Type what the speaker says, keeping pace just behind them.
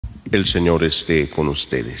El Señor esté con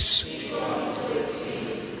ustedes.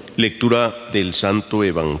 Lectura del Santo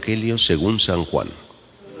Evangelio según San Juan.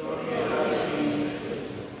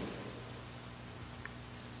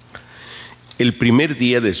 El primer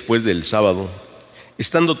día después del sábado,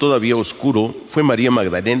 estando todavía oscuro, fue María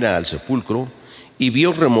Magdalena al sepulcro y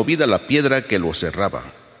vio removida la piedra que lo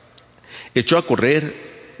cerraba. Echó a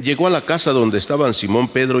correr, llegó a la casa donde estaban Simón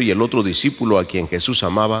Pedro y el otro discípulo a quien Jesús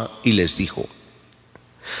amaba, y les dijo: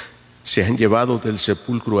 se han llevado del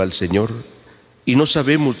sepulcro al Señor y no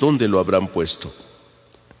sabemos dónde lo habrán puesto.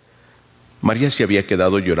 María se había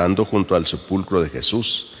quedado llorando junto al sepulcro de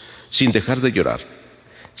Jesús, sin dejar de llorar.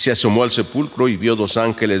 Se asomó al sepulcro y vio dos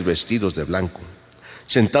ángeles vestidos de blanco,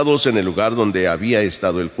 sentados en el lugar donde había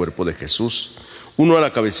estado el cuerpo de Jesús, uno a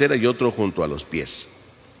la cabecera y otro junto a los pies.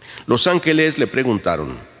 Los ángeles le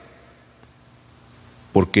preguntaron: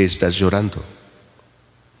 ¿por qué estás llorando?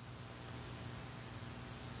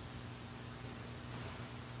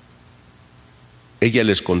 Ella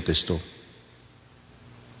les contestó: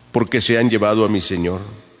 porque se han llevado a mi Señor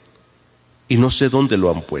y no sé dónde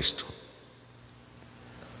lo han puesto.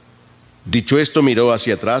 Dicho esto, miró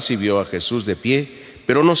hacia atrás y vio a Jesús de pie,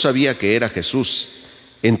 pero no sabía que era Jesús.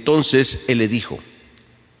 Entonces él le dijo: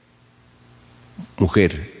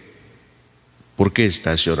 mujer, ¿por qué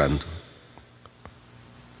estás llorando?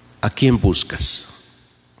 ¿A quién buscas?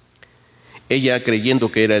 Ella,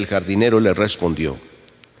 creyendo que era el jardinero, le respondió: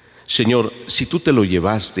 Señor, si tú te lo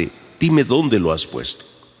llevaste, dime dónde lo has puesto.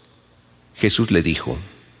 Jesús le dijo: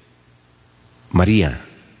 María.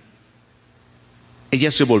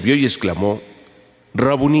 Ella se volvió y exclamó: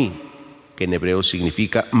 Rabuní, que en hebreo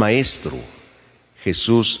significa maestro.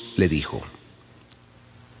 Jesús le dijo: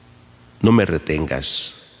 no me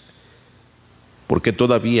retengas, porque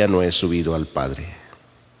todavía no he subido al Padre.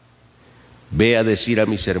 Ve a decir a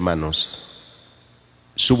mis hermanos: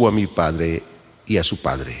 subo a mi Padre y a su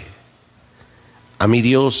Padre, a mi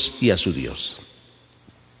Dios y a su Dios.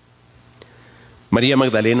 María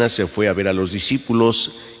Magdalena se fue a ver a los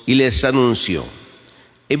discípulos y les anunció: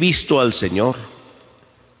 he visto al Señor,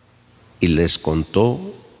 y les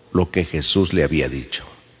contó lo que Jesús le había dicho.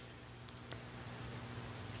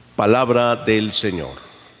 Palabra del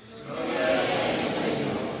Señor.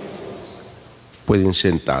 Pueden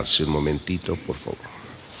sentarse un momentito, por favor.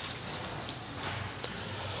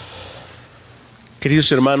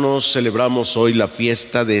 Queridos hermanos, celebramos hoy la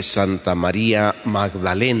fiesta de Santa María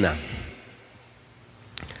Magdalena,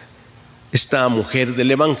 esta mujer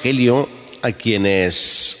del Evangelio a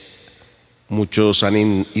quienes muchos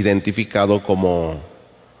han identificado como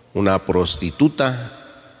una prostituta,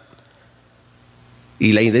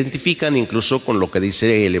 y la identifican incluso con lo que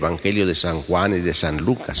dice el Evangelio de San Juan y de San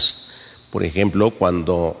Lucas. Por ejemplo,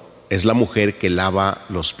 cuando es la mujer que lava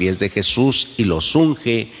los pies de Jesús y los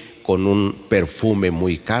unge con un perfume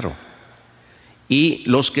muy caro. Y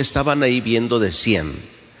los que estaban ahí viendo decían: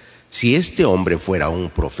 si este hombre fuera un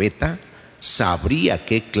profeta, sabría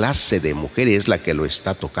qué clase de mujer es la que lo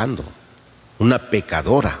está tocando, una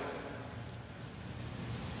pecadora.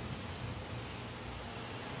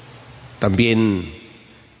 También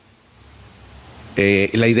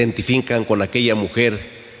la identifican con aquella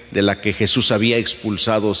mujer de la que Jesús había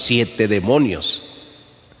expulsado 7 demonios.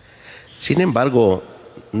 Sin embargo,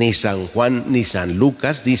 ni San Juan ni San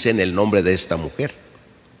Lucas dicen el nombre de esta mujer.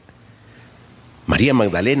 María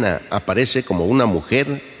Magdalena aparece como una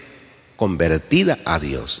mujer convertida a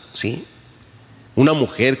Dios, ¿sí? Una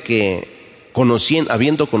mujer que,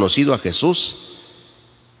 habiendo conocido a Jesús,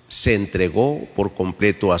 se entregó por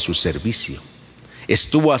completo a su servicio,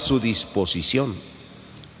 estuvo a su disposición.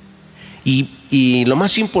 Y lo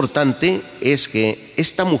más importante es que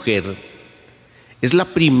esta mujer es la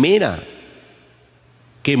primera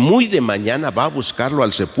que muy de mañana va a buscarlo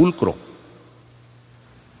al sepulcro.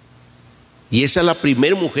 Y esa es la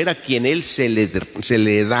primera mujer a quien él se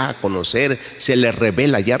le da a conocer, se le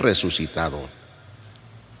revela ya resucitado.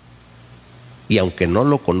 Y aunque no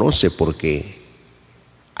lo conoce, porque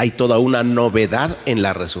hay toda una novedad en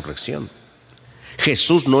la resurrección.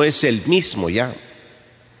 Jesús no es el mismo ya.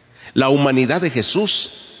 La humanidad de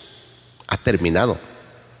Jesús ha terminado.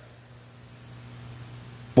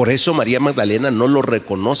 Por eso María Magdalena no lo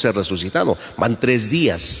reconoce resucitado. Van 3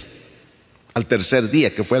 días. Al tercer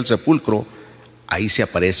día que fue al sepulcro, ahí se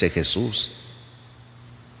aparece Jesús.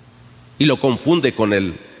 Y lo confunde con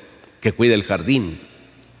el que cuida el jardín.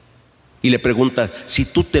 Y le pregunta: si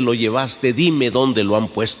tú te lo llevaste, dime dónde lo han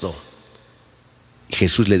puesto. Y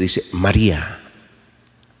Jesús le dice: María.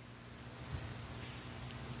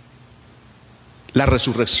 La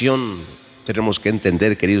resurrección, tenemos que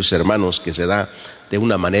entender, queridos hermanos, que se da de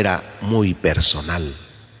una manera muy personal.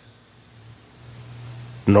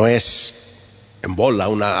 No es en bola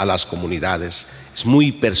a las comunidades, es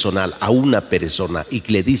muy personal, a una persona, y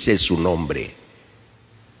le dice su nombre.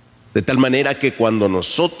 De tal manera que cuando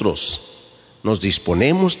nosotros nos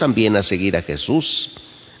disponemos también a seguir a Jesús,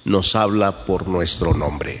 nos habla por nuestro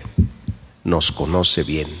nombre, nos conoce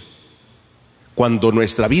bien. Cuando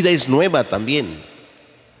nuestra vida es nueva también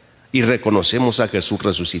y reconocemos a Jesús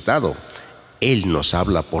resucitado, Él nos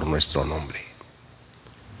habla por nuestro nombre.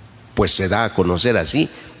 Pues se da a conocer así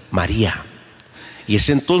María. Y es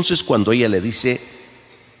entonces cuando ella le dice,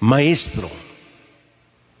 Maestro.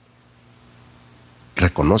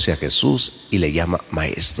 Reconoce a Jesús y le llama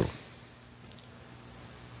Maestro.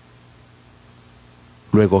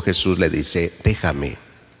 Luego Jesús le dice, déjame,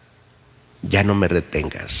 ya no me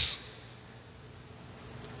retengas.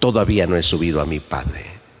 Todavía no he subido a mi Padre,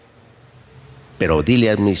 pero dile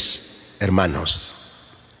a mis hermanos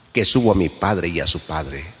que subo a mi Padre y a su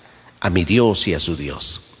Padre, a mi Dios y a su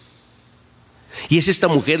Dios. Y es esta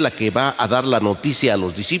mujer la que va a dar la noticia a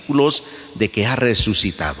los discípulos de que ha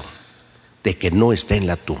resucitado, de que no está en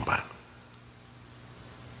la tumba.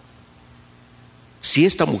 Si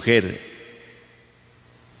esta mujer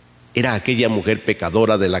era aquella mujer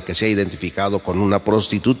pecadora de la que se ha identificado con una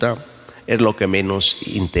prostituta, es lo que menos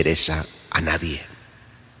interesa a nadie,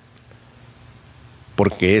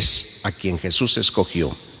 porque es a quien Jesús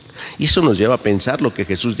escogió. Y eso nos lleva a pensar lo que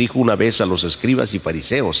Jesús dijo una vez a los escribas y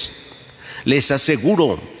fariseos: les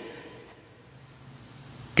aseguro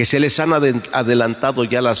que se les han adelantado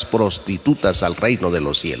ya las prostitutas al reino de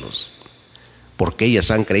los cielos, porque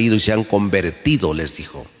ellas han creído y se han convertido, les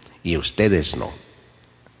dijo, y ustedes no.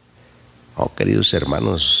 Oh, queridos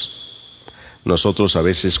hermanos, nosotros a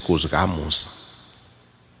veces juzgamos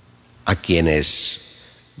a quienes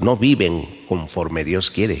no viven conforme Dios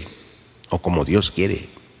quiere o como Dios quiere.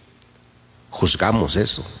 Juzgamos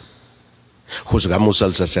eso. Juzgamos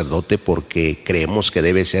al sacerdote porque creemos que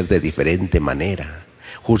debe ser de diferente manera.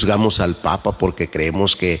 Juzgamos al Papa porque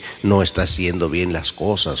creemos que no está haciendo bien las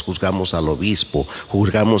cosas. Juzgamos al obispo,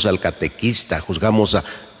 juzgamos al catequista, juzgamos a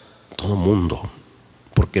todo mundo,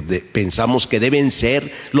 porque pensamos que deben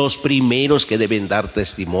ser los primeros que deben dar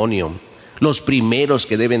testimonio, los primeros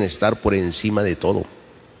que deben estar por encima de todo.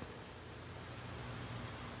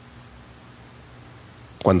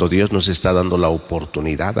 Cuando Dios nos está dando la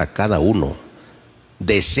oportunidad a cada uno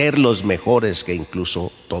de ser los mejores que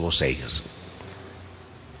incluso todos ellos.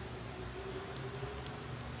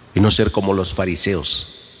 Y no ser como los fariseos,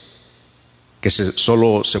 que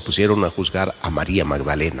solo se pusieron a juzgar a María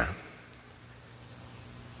Magdalena.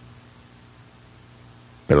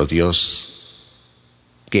 Pero Dios,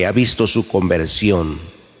 que ha visto su conversión,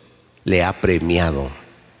 le ha premiado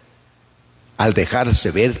al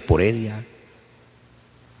dejarse ver por ella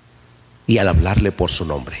y al hablarle por su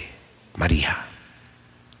nombre, María.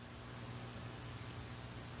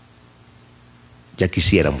 Ya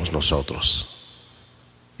quisiéramos nosotros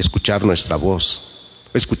escuchar nuestra voz,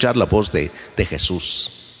 escuchar la voz de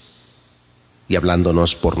Jesús y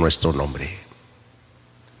hablándonos por nuestro nombre.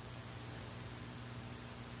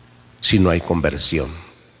 Si no hay conversión,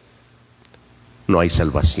 no hay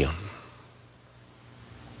salvación.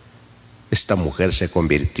 Esta mujer se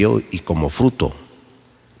convirtió y como fruto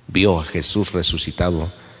vio a Jesús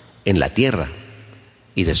resucitado en la tierra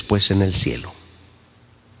y después en el cielo.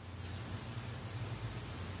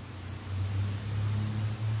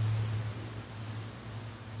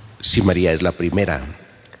 Si María es la primera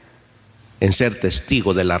en ser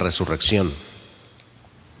testigo de la resurrección,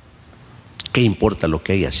 ¿qué importa lo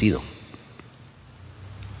que haya sido?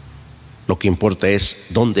 Lo que importa es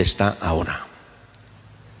dónde está ahora.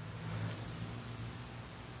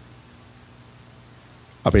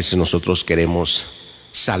 A veces nosotros queremos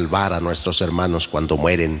salvar a nuestros hermanos cuando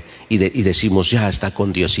mueren y decimos, ya está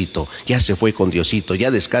con Diosito, ya se fue con Diosito,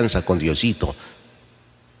 ya descansa con Diosito,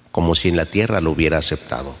 como si en la tierra lo hubiera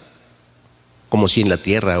aceptado, como si en la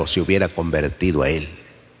tierra se hubiera convertido a Él,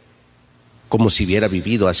 como si hubiera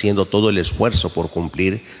vivido haciendo todo el esfuerzo por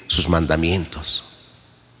cumplir sus mandamientos.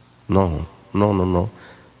 No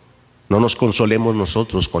nos consolemos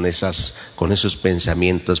nosotros con esos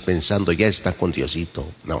pensamientos, pensando ya está con Diosito.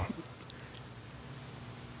 No.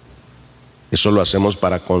 Eso lo hacemos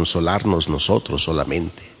para consolarnos nosotros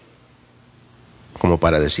solamente, como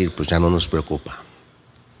para decir, pues ya no nos preocupa.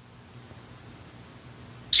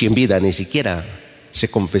 Si en vida ni siquiera se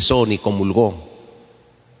confesó ni comulgó,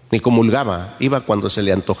 ni comulgaba, iba cuando se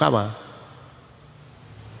le antojaba,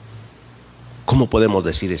 ¿cómo podemos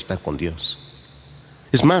decir está con Dios?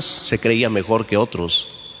 Es más, se creía mejor que otros,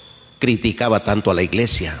 criticaba tanto a la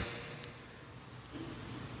iglesia.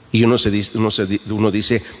 Y uno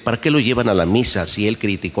dice, ¿para qué lo llevan a la misa si él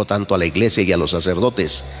criticó tanto a la iglesia y a los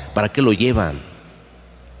sacerdotes? ¿Para qué lo llevan?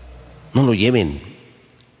 No lo lleven.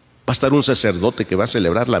 Va a estar un sacerdote que va a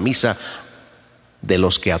celebrar la misa de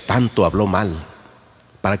los que a tanto habló mal.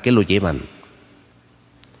 ¿Para qué lo llevan?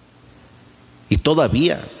 Y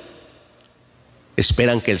todavía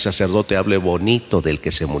esperan que el sacerdote hable bonito del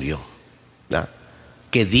que se murió, ¿verdad?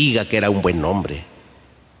 Que diga que era un buen hombre,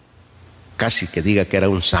 casi que diga que era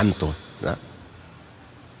un santo, ¿verdad?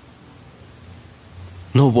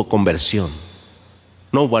 No hubo conversión,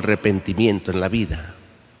 no hubo arrepentimiento en la vida.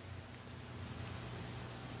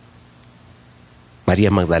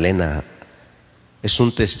 María Magdalena es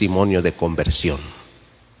un testimonio de conversión,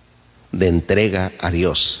 de entrega a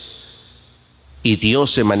Dios. Y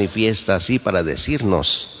Dios se manifiesta así para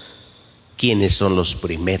decirnos quiénes son los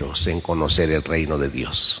primeros en conocer el reino de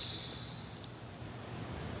Dios.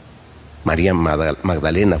 María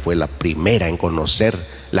Magdalena fue la primera en conocer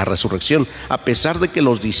la resurrección, a pesar de que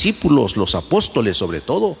los discípulos, los apóstoles sobre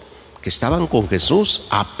todo, que estaban con Jesús,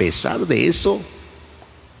 a pesar de eso,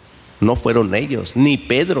 no fueron ellos, ni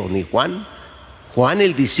Pedro, ni Juan. Juan,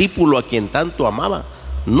 el discípulo a quien tanto amaba,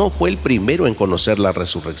 no fue el primero en conocer la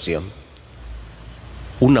resurrección.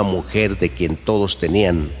 Una mujer de quien todos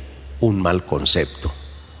tenían un mal concepto,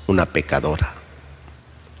 una pecadora.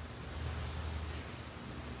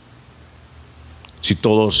 Si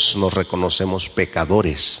todos nos reconocemos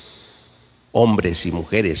pecadores, hombres y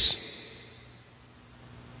mujeres,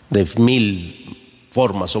 de 1000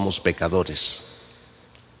 formas somos pecadores.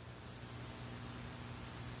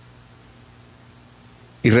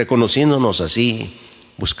 Y reconociéndonos así,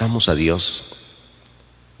 buscamos a Dios,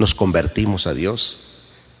 nos convertimos a Dios,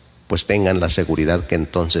 pues tengan la seguridad que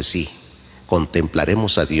entonces sí,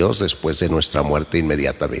 contemplaremos a Dios después de nuestra muerte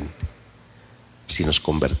inmediatamente, si nos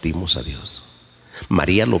convertimos a Dios.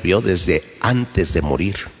 María lo vio desde antes de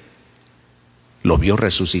morir, lo vio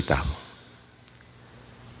resucitado.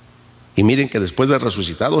 Y miren que después de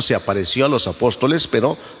resucitado se apareció a los apóstoles,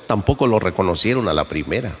 pero tampoco lo reconocieron a la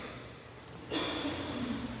primera,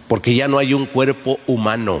 porque ya no hay un cuerpo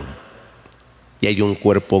humano, y hay un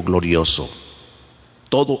cuerpo glorioso.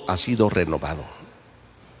 Todo ha sido renovado.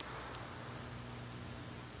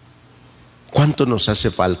 ¿Cuánto nos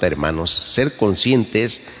hace falta, hermanos, ser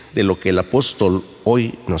conscientes de lo que el apóstol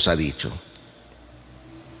hoy nos ha dicho?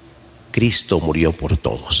 Cristo murió por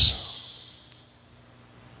todos.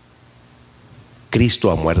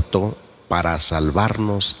 Cristo ha muerto para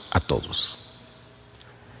salvarnos a todos.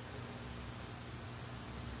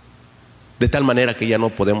 De tal manera que ya no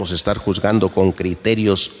podemos estar juzgando con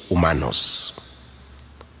criterios humanos.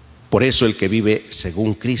 Por eso el que vive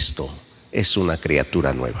según Cristo es una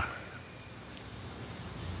criatura nueva.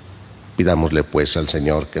 Pidámosle pues al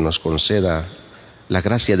Señor que nos conceda la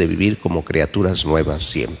gracia de vivir como criaturas nuevas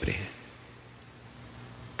siempre.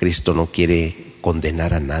 Cristo no quiere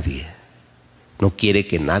condenar a nadie, no quiere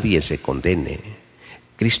que nadie se condene.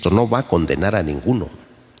 Cristo no va a condenar a ninguno,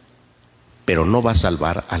 pero no va a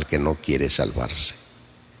salvar al que no quiere salvarse,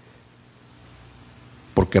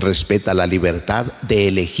 porque respeta la libertad de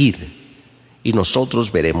elegir, y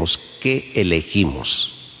nosotros veremos qué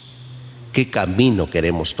elegimos, qué camino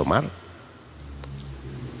queremos tomar.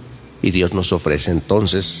 Y Dios nos ofrece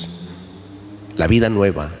entonces la vida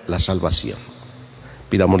nueva, la salvación.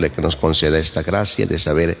 Pidámosle que nos conceda esta gracia de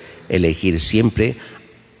saber elegir siempre,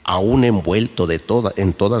 aún envuelto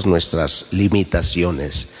en todas nuestras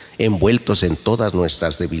limitaciones, envueltos en todas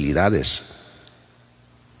nuestras debilidades,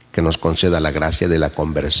 que nos conceda la gracia de la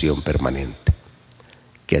conversión permanente.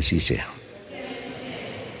 Que así sea.